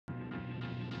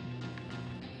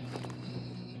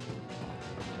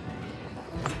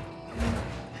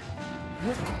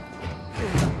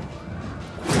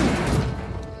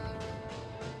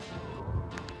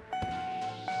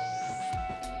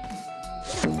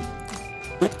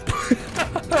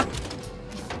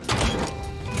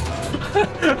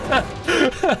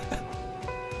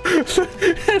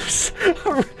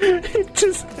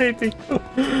irritating.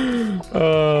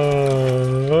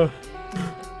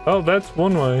 Oh, that's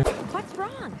one way. What's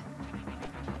wrong?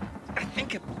 I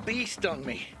think a bee stung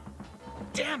me.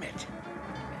 Damn it.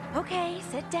 Okay,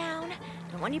 sit down.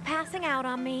 Don't want you passing out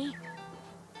on me.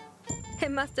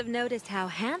 It must have noticed how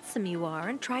handsome you are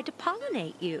and tried to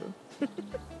pollinate you.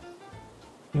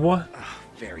 What? Oh,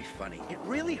 very funny. It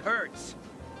really hurts.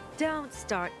 Don't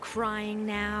start crying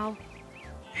now.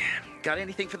 Got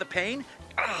anything for the pain?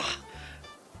 Ah.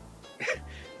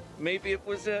 Maybe it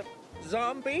was a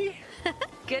zombie?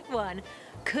 Good one.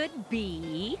 Could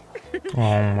be.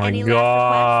 Oh my Any last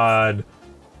god.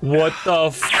 What the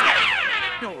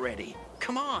f- Already.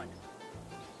 Come on.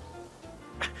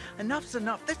 Enough's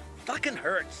enough. This fucking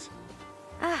hurts.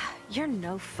 Ah, you're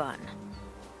no fun.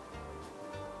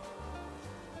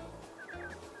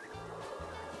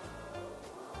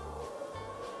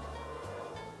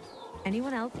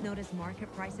 Anyone else notice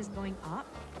market prices going up?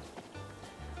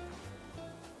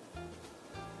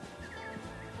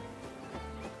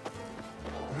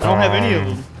 I don't have any of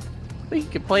them. We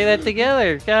can play that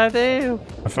together. God damn.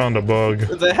 I found a bug.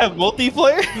 Does that have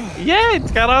multiplayer? Yeah,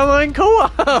 it's got online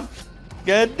co-op.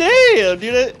 God damn,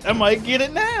 dude. I might get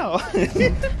it now.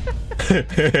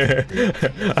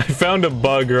 I found a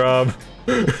bug, Rob.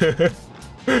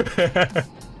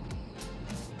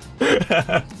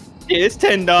 Yeah, it's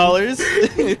 $10.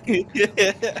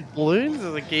 Balloons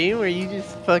is a game where you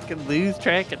just fucking lose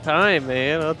track of time,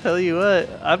 man. I'll tell you what.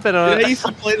 I've been on. Dude, I used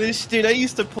to play this, dude. I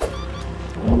used to play.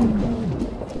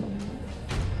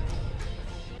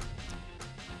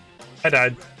 I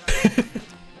died.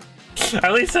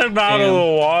 At least I'm out of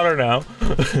the water now.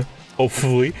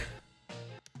 Hopefully.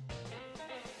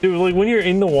 Dude, like when you're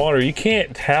in the water, you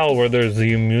can't tell where there's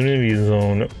the immunity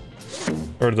zone.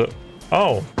 Or the...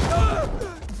 Oh.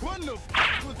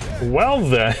 Well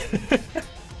then.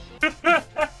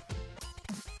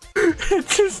 It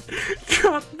just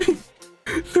dropped me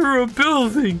through a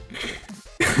building.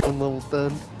 One level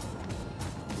done.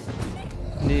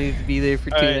 Needs to be there for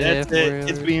 2.5 That's it. hours.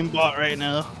 It's being bought right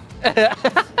now. I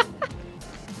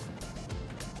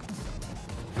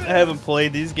haven't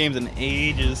played these games in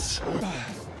ages.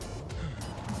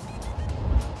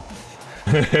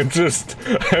 I'm just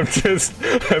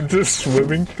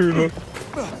swimming through the...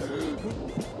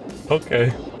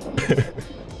 Okay.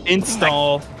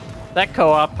 Install. That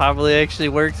co-op probably actually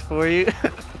works for you.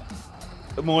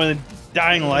 More than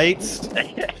Dying Lights.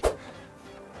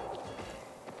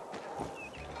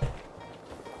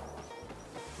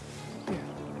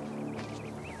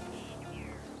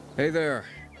 Hey there.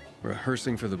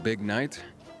 Rehearsing for the big night?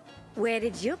 Where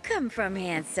did you come from,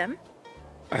 handsome?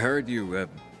 I heard you,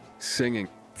 singing.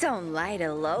 Don't lie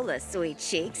to Lola, sweet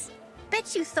cheeks.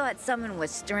 Bet you thought someone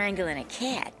was strangling a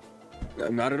cat.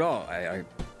 Not at all. I...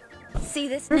 See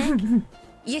this neck?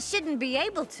 You shouldn't be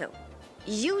able to.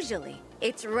 Usually,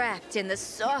 it's wrapped in the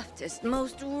softest,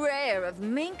 most rare of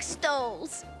mink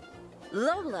stoles.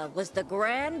 Lola was the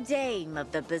grand dame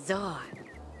of the bazaar.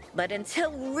 But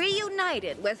until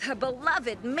reunited with her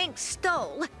beloved mink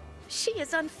stole, she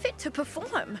is unfit to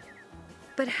perform.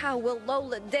 But how will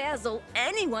Lola dazzle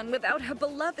anyone without her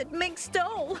beloved mink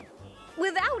stole?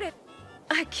 Without it,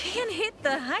 I can't hit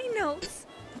the high notes.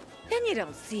 And you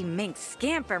don't see mink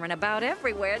scampering about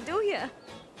everywhere, do you?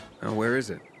 where is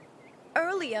it?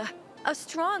 Earlier, a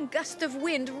strong gust of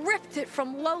wind ripped it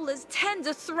from Lola's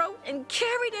tender throat and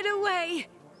carried it away.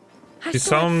 I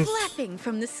saw it flapping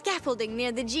from the scaffolding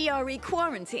near the GRE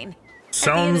quarantine.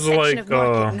 Sounds like of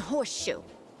Market and Horseshoe.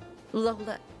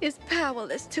 Lola is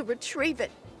powerless to retrieve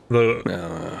it.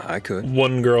 I could.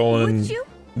 One girl in Would you?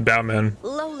 Batman.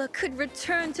 Lola could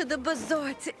return to the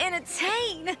bazaar to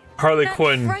entertain. Harley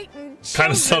Quinn.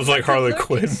 Kind of sounds like Harley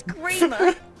Quinn.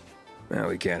 Screamer. Well,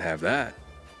 we can't have that.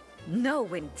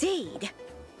 No, indeed.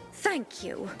 Thank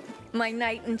you, my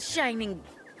knight in shining...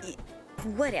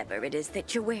 whatever it is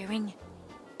that you're wearing.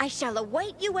 I shall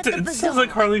await you at the bazaar. It sounds like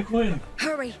Harley Quinn.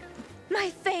 Hurry, my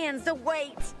fans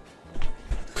await.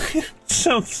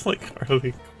 Sounds like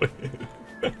Harley Quinn.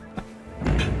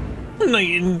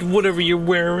 Knight in whatever you're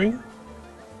wearing.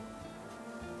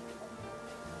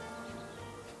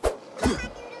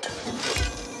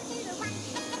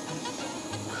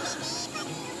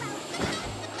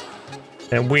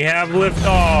 And we have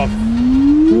liftoff.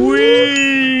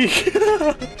 Whee!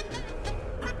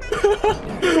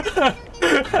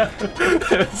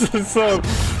 That's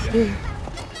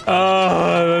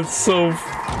so.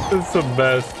 That's the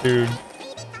best, dude.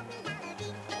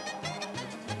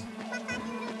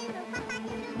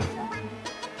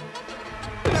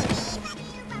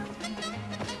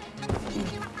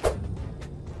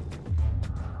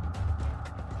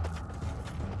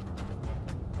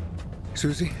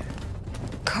 Susie?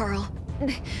 Carl.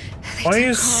 Why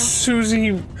is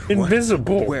Susie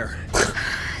invisible? Where?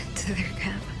 To their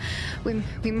camp.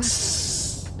 We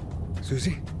must...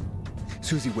 Susie?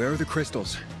 Susie, where are the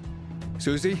crystals?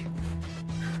 Susie?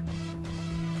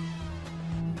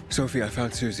 Sophie, I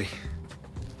found Susie.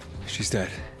 She's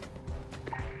dead.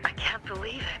 I can't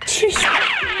believe it. She's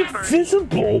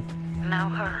invisible. Now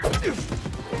her.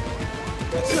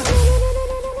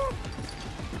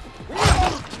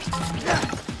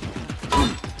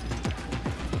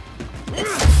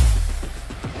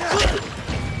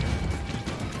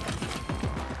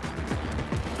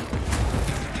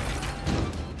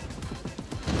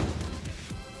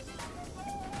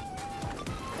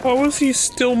 How is he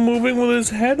still moving with his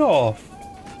head off?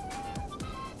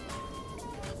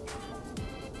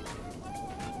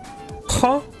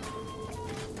 Huh?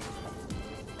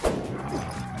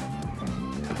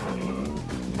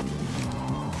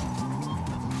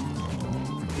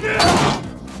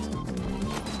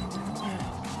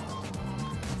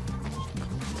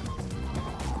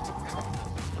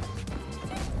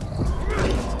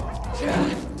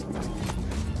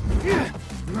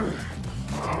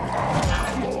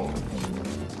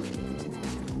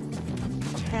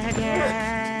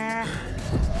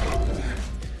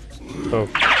 Oh.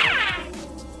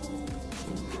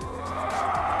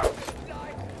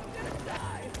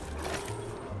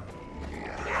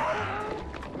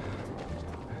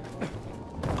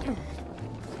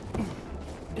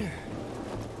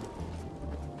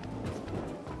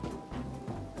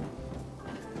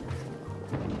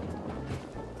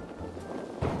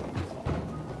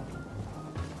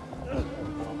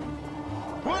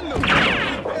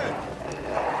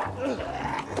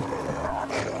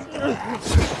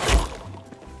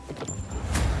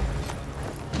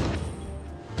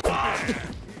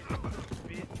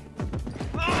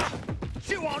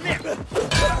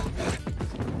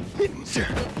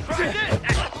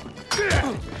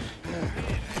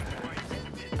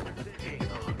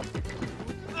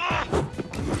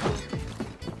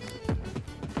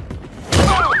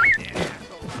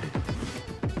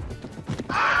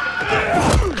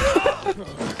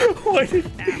 Why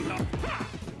did...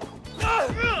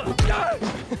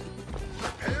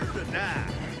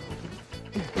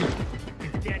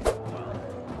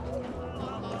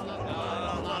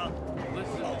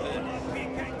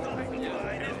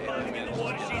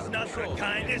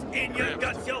 Kindness in your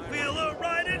guts, you'll feel her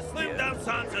right and slim down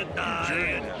Sansa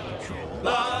dying.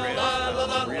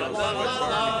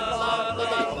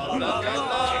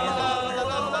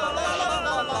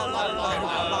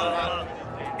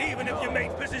 Even if your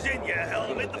mate pisses in your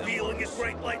helmet, the feeling is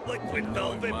great like liquid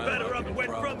velvet. Better up when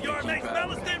from your mate's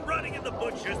malice than running in the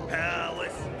butcher's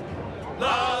palace.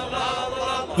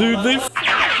 Dude, they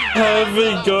have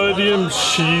a goddamn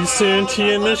cheese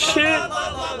Santee in this shit?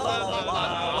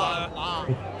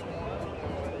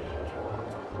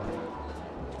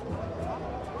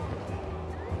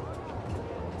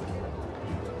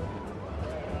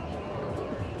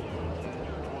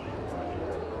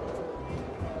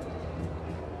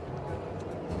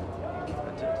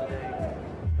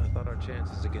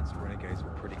 Chances against renegades were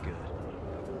pretty good,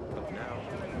 but now,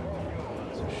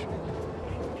 not so sure.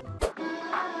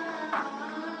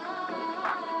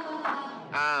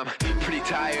 I'm pretty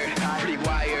tired, pretty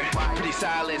wired, pretty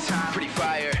silent, pretty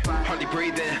fire. Hardly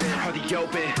breathing, hardly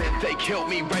open. They killed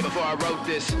me right before I wrote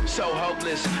this. So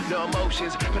hopeless, no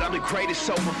emotions, but I'm the greatest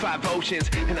soul from 5 oceans.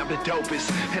 And I'm the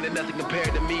dopest, and there's nothing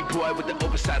compared to me, boy, with the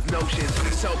oversized notions.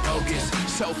 So bogus,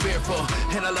 so fearful,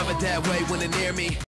 and I love it that way when they're near me.